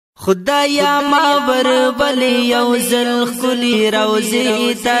خدایا ما وربلی یو زل خلی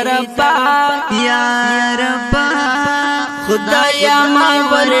روزی طرفا یا ربا خدایا ما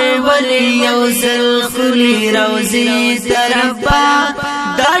وربلی یو زل خلی روزی طرفا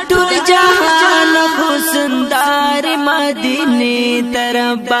دا ټول جهان حسندار مدینه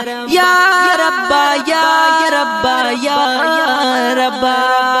طرفا یا ربا یا ربا یا ربا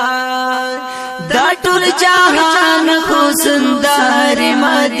دا ټول جهان حسندار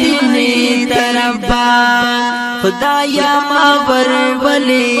مدینه طرفا خدایا ما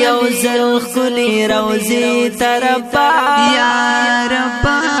وربلی یو زل خلی روزی طرفا یا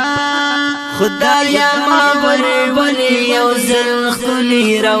ربا خدایا ما وربلی یو زل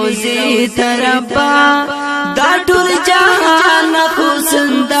خلی روزی طرفا دا ټول جهان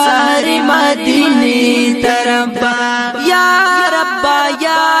حسندار مدینه طرفا یا ربا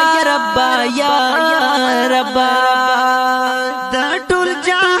یا ربا یا ربا دا ټول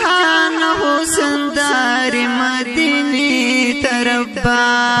جهان حسندار مدینه طرفا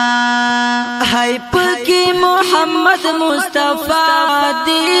هاي پکی محمد مصطفی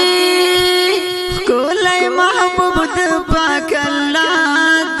دی کولای محبوب د پاک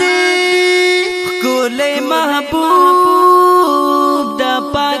الله دی کولای محبوب د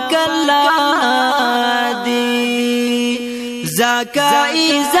پاک الله دی زکا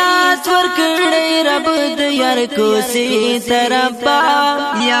عزت ورکړی رب د یار کوسی طرفا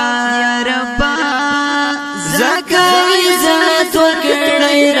یا ربا زکا عزت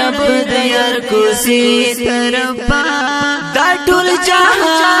ورکړی رب د یار کوسی طرفا دا ټول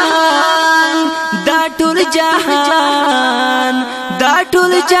جهان دا ټول جهان دا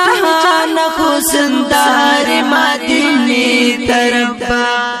ټول جهان حسندار مدینه طرفا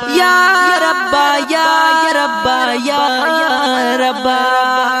یا ربا یا ربا یا ربا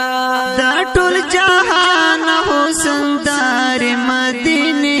دا ټول جهان حسندار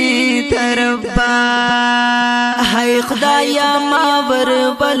مدینه طرفا هاي خدایا ما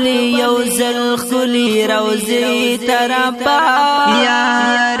وربلی یو زل خلی روزی طرفا یا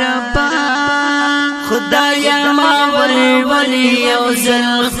ربا خدایا ما وربلی یو زل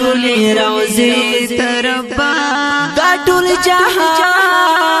خلی روزی طرفا دا ټول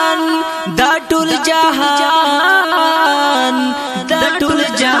جهان دا ټول جهان دا ټول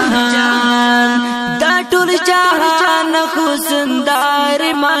جهان دا ټول جهان حسندار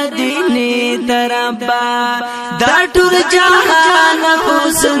مدینه طرفا دا ټول جهان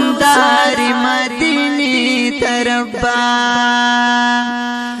حسندار مدینه طرفا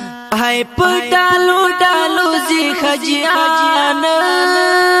هاي پټالو ډالو زی خجیان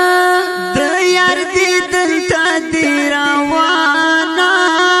د یار دې دلتا دی روانه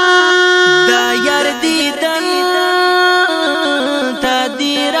د یار دې دلتا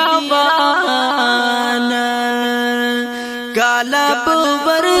دی روانه کالا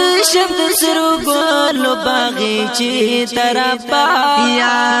پور شبد سرو ګل باغچې طرفا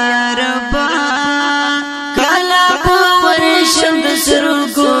یا ربا کالا پور شبد سرو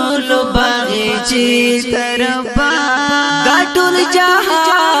ګل باغچې طرفا دا ټول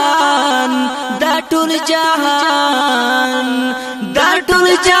جهان دا ټول جهان دا ټول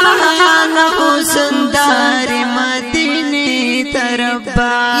جهان حسندار مدینه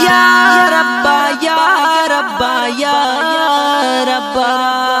طرفا یا ربا یا ربا یا ربا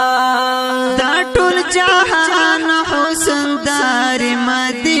دا ټول جهان حسندار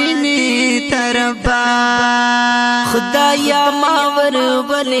مدینه طرفا خدایا ما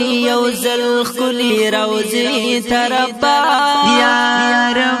وربلی یو زل خلی روزی طرفا یا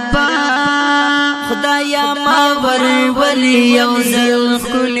ربا خدایا ما وربلی یو زل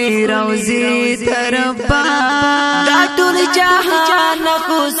خلی روزی طرفا دا ټول جهان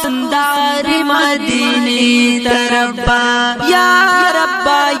حسندار مدینه طرفا یا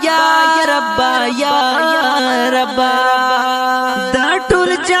ربا یا ربا یا ربا دا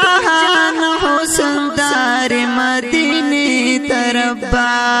ټول جهان حسندار مدینه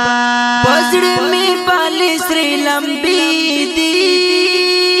طرفا پزړ می پالی سری لمبی دی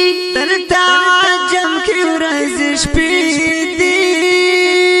دلتا جم کی ورځ شپې دی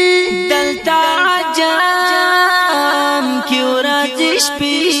دلتا جام کی ورځ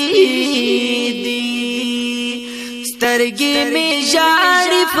شپې دی سترګې می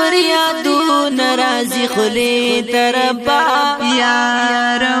ژاړي فریادو ناراضي خلی طرفا یا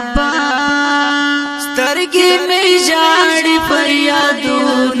ربا سترګې می ژاړي فریادو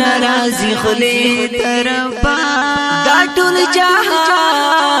ناراضي خلی طرفا دا ټول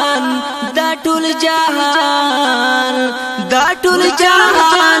جهان دا ټول جهان دا ټول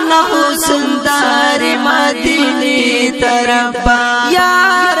جهان حسندار مدینه طرفا یا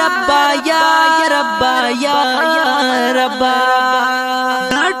ربا یا ربا یا ربا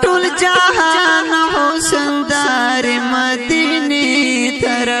ټول جهان حسندار مدینه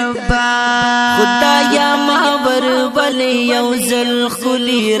تربا خدایا ما ورولي یوزل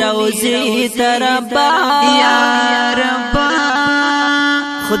خلی روزی تربا یا رب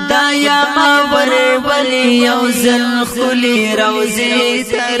خدایا ما ورولي یوزل خلی روزی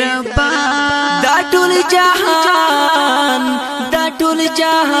تربا دا ټول جهان دا ټول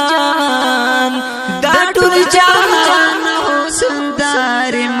جهان دا ټول جهان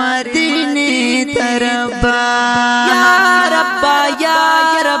حسندار مدینه تربا یا رب یا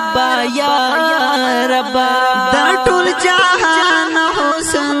رب یا رب دا ټول جهان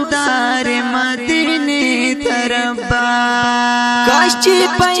حسندار مدینه تربا کاش چې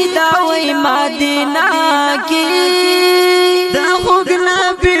پیدا وای مدینه کې دا خوږ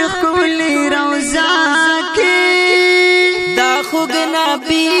نبی خولي روزا کې دا خوږ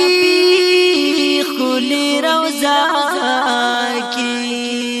نبی خولي روزا کې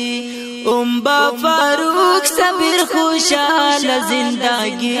با فاروق صبر خوشحال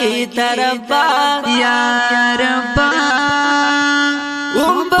زندگی تربا یا رب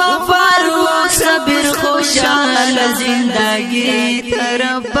با فاروق صبر خوشحال زندگی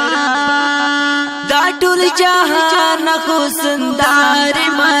تربا دا ټول جهان حسندار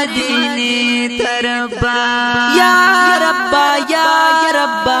مدینه تربا یا رب یا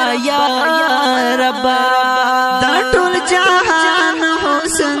رب یا رب دا ټول جهان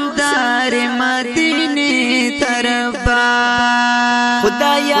حسندار مدینه تربا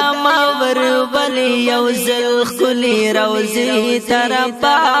خدایا ما ورولي یوزل خلی روزی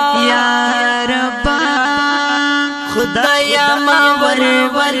تربا یا رب خدایا ما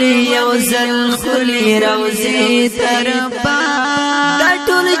ورولي یوزل خلی روزی تربا دا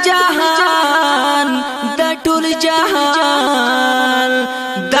ټول جهان دا ټول جهان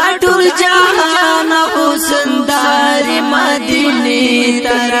دا ټول جهان حسندار مدینه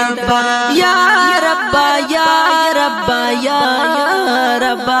تربا یا رب یا رب یا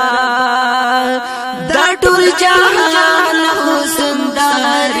رب دا ټول جهان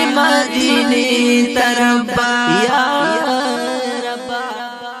حسندار مدینه تربا یا رب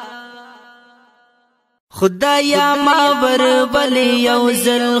خدایا ما ورولي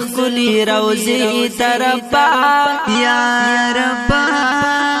یوزل خلی روزی تربا یا رب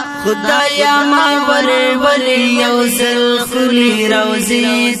خدایا ما ورولي یوزل خلی روزی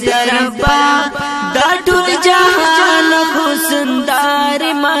تربا دا ټول جهان حسندار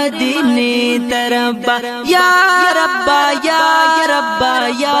مدینه تربا یا رب یا رب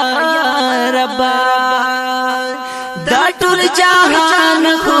یا رب دا ټول جهان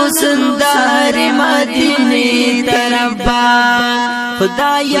حسندار مدینه تربا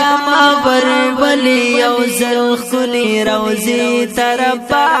خدایا ما ورولي یوزل خلی روزی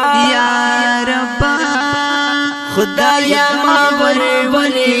تربا یا رب خدایا ما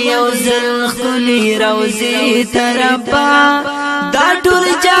ورولي یوزل خلی روزی تربا دا ټول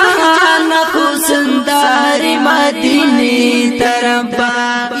جهان حسندار مدینه تربا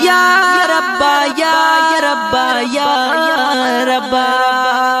یا رب یا رب یا رب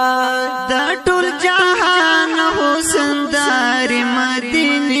دا ټول جهان حسندار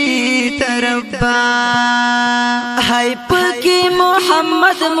مدینه تربا هاي پکې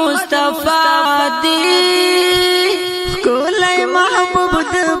محمد مصطفی دی کولای محبوب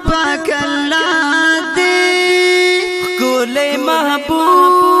د پاک الله دی کولای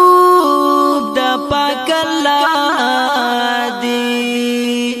محبوب د پاک الله دی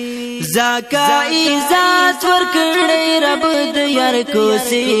زکا عزت ورکړې رب د یار کو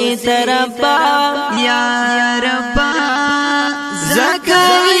سي تربا یا رب زکا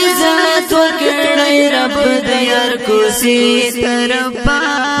عزت ورکړې رب د یار کو سي تربا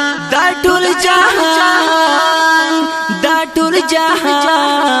دا ټول جهان دا ټول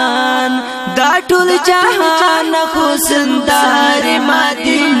جهان دا ټول جهان حسندار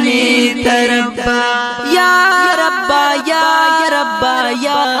مدینه تربا یا رب یا رب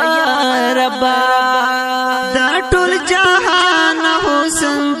یا رب دا ټول جهان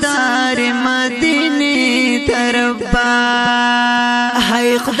حسندار مدینه تربا هاي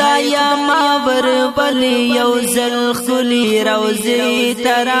خدایا ما ورولي یوزل خلی روزی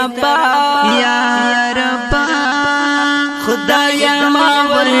تربا یا رب خدایا ما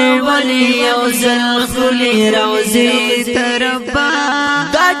ورولي یوزل خلی روزی تربا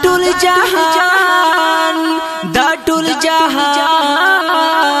دا ټول جهان دا ټول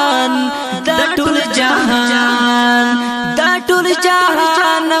جهان دا ټول جهان دا ټول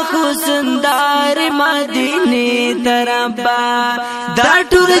جهان حسندار مدینه تربا دا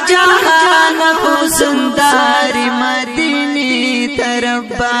ټول جهان حسندار مدینه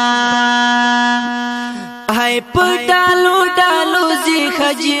تربا هاي په ډالو ډالو زی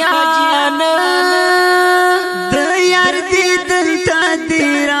خجیان